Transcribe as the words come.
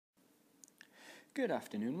Good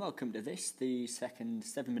afternoon, welcome to the second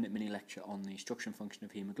 7-minute mini lecture on the structure and function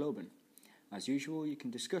of haemoglobin. As usual, you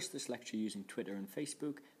can discuss this lecture using Twitter and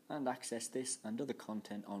Facebook and access this and other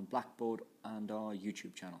content on Blackboard and our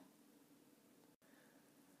YouTube channel.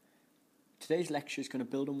 Today's lecture is going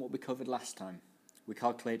to build on what we covered last time. We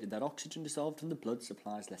calculated that oxygen dissolved in the blood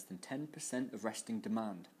supplies less than 10% of resting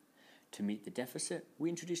demand. To meet the deficit, we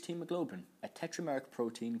introduced haemoglobin, a tetrameric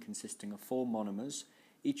protein consisting of 4 monomers,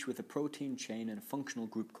 each with a protein chain and a functional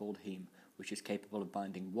group called heme, which is capable of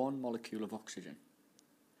binding 1 molecule of oxygen.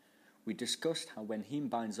 We discussed how when heme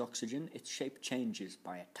binds oxygen, its shape changes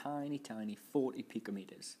by a tiny 40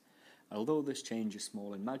 picometers. And although this change is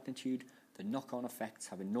small in magnitude, the knock-on effects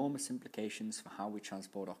have enormous implications for how we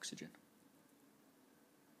transport oxygen.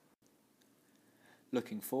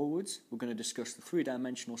 Looking forwards, we're going to discuss the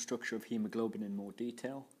 3-dimensional structure of haemoglobin in more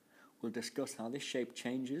detail. We'll discuss how this shape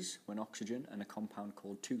changes when oxygen and a compound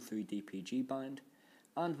called 2,3-DPG bind,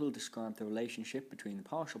 and we'll describe the relationship between the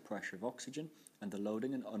partial pressure of oxygen and the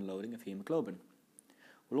loading and unloading of haemoglobin.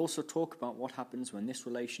 We'll also talk about what happens when this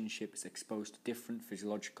relationship is exposed to different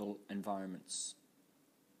physiological environments.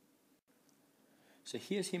 So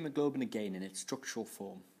here's haemoglobin again in its structural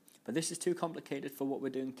form. But this is too complicated for what we're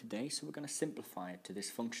doing today, so we're going to simplify it to this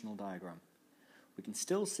functional diagram. We can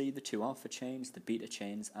still see the 2 alpha chains, the beta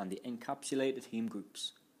chains, and the encapsulated heme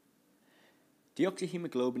groups.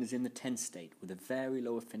 Deoxyhemoglobin is in the tense state with a very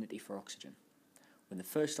low affinity for oxygen. When the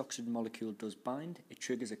first oxygen molecule does bind, it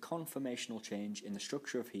triggers a conformational change in the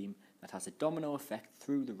structure of heme that has a domino effect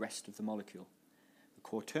through the rest of the molecule. The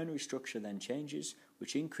quaternary structure then changes,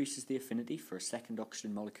 which increases the affinity for a second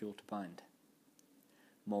oxygen molecule to bind.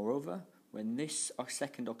 Moreover, when this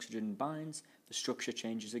second oxygen binds, the structure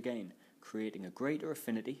changes again, creating a greater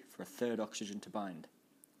affinity for a third oxygen to bind.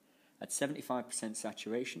 At 75%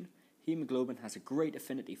 saturation, haemoglobin has a great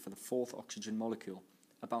affinity for the 4th oxygen molecule,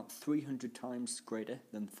 about 300 times greater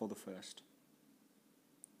than for the first.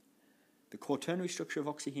 The quaternary structure of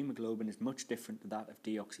oxyhemoglobin is much different to that of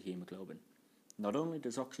deoxyhemoglobin. Not only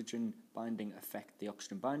does oxygen binding affect the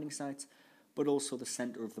oxygen binding sites, but also the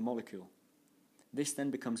centre of the molecule. This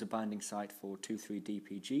then becomes a binding site for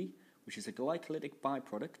 2,3-DPG, which is a glycolytic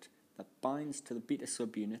byproduct that binds to the beta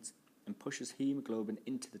subunits and pushes haemoglobin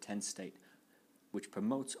into the tense state, which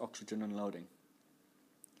promotes oxygen unloading.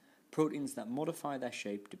 Proteins that modify their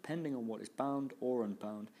shape depending on what is bound or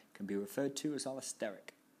unbound can be referred to as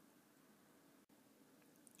allosteric.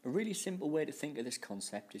 A really simple way to think of this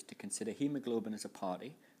concept is to consider haemoglobin as a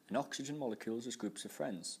party and oxygen molecules as groups of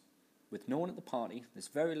friends. With no one at the party, there's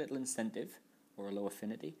very little incentive, or a low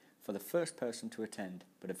affinity, for the first person to attend,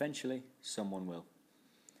 but eventually someone will.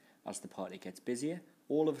 As the party gets busier,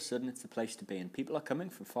 all of a sudden it's the place to be and people are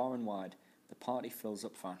coming from far and wide. The party fills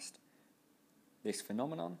up fast. This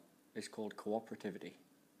phenomenon is called cooperativity.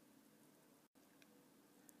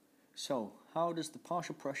 So, how does the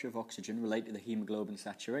partial pressure of oxygen relate to the haemoglobin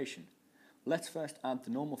saturation? Let's first add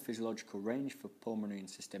the normal physiological range for pulmonary and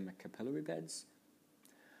systemic capillary beds.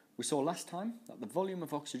 We saw last time that the volume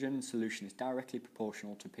of oxygen in solution is directly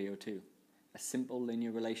proportional to PO2, a simple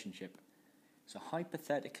linear relationship. So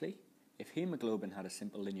hypothetically, if haemoglobin had a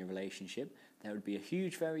simple linear relationship, there would be a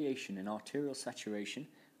huge variation in arterial saturation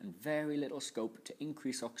and very little scope to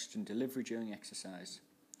increase oxygen delivery during exercise.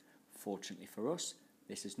 Fortunately for us,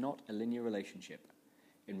 this is not a linear relationship.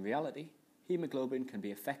 In reality, haemoglobin can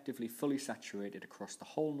be effectively fully saturated across the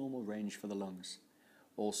whole normal range for the lungs.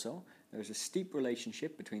 Also, there is a steep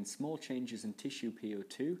relationship between small changes in tissue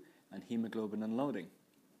PO2 and haemoglobin unloading.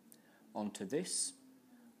 Onto this,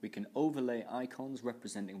 we can overlay icons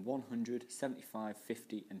representing 100, 75,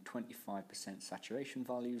 50 and 25% saturation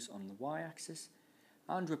values on the y-axis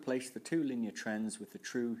and replace the 2 linear trends with the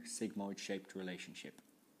true sigmoid-shaped relationship.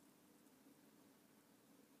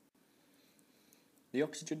 The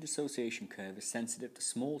oxygen dissociation curve is sensitive to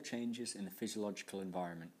small changes in the physiological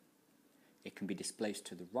environment. It can be displaced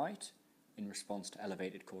to the right in response to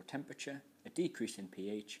elevated core temperature, a decrease in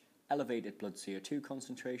pH, elevated blood CO2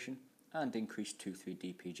 concentration, and increased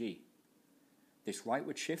 2,3-DPG. This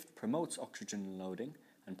rightward shift promotes oxygen unloading,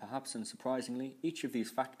 and perhaps unsurprisingly, each of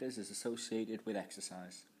these factors is associated with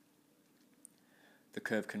exercise. The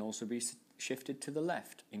curve can also be shifted to the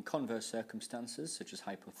left in converse circumstances such as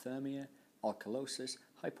hypothermia, alkalosis,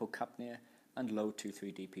 hypocapnia, and low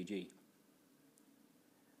 2,3-DPG.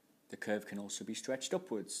 The curve can also be stretched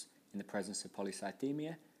upwards in the presence of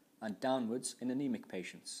polycythemia and downwards in anemic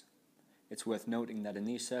patients. It's worth noting that in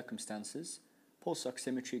these circumstances, pulse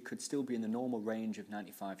oximetry could still be in the normal range of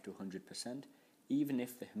 95 to 100%, even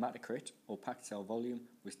if the hematocrit or packed cell volume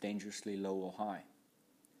was dangerously low or high.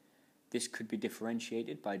 This could be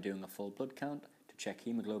differentiated by doing a full blood count check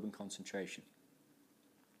haemoglobin concentration.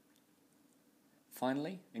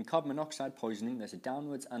 Finally, in carbon monoxide poisoning there's a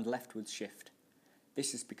downwards and leftwards shift.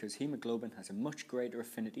 This is because haemoglobin has a much greater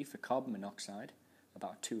affinity for carbon monoxide,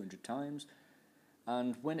 about 200 times,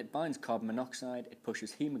 and when it binds carbon monoxide it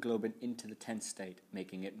pushes haemoglobin into the tense state,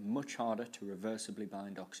 making it much harder to reversibly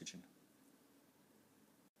bind oxygen.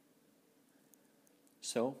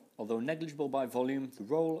 So, although negligible by volume, the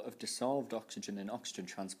role of dissolved oxygen in oxygen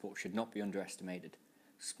transport should not be underestimated.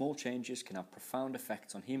 Small changes can have profound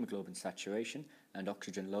effects on haemoglobin saturation and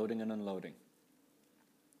oxygen loading and unloading.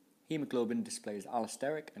 Haemoglobin displays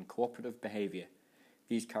allosteric and cooperative behaviour.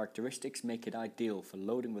 These characteristics make it ideal for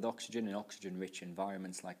loading with oxygen in oxygen-rich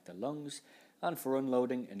environments like the lungs, and for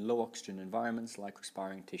unloading in low-oxygen environments like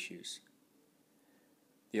respiring tissues.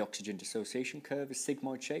 The oxygen dissociation curve is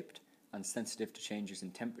sigmoid-shaped and sensitive to changes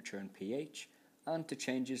in temperature and pH, and to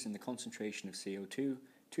changes in the concentration of CO2,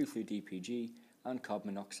 2,3-DPG, and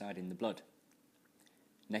carbon monoxide in the blood.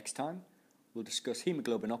 Next time, we'll discuss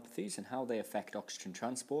haemoglobinopathies and how they affect oxygen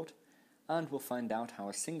transport, and we'll find out how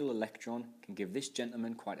a single electron can give this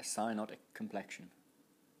gentleman quite a cyanotic complexion.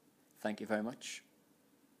 Thank you very much.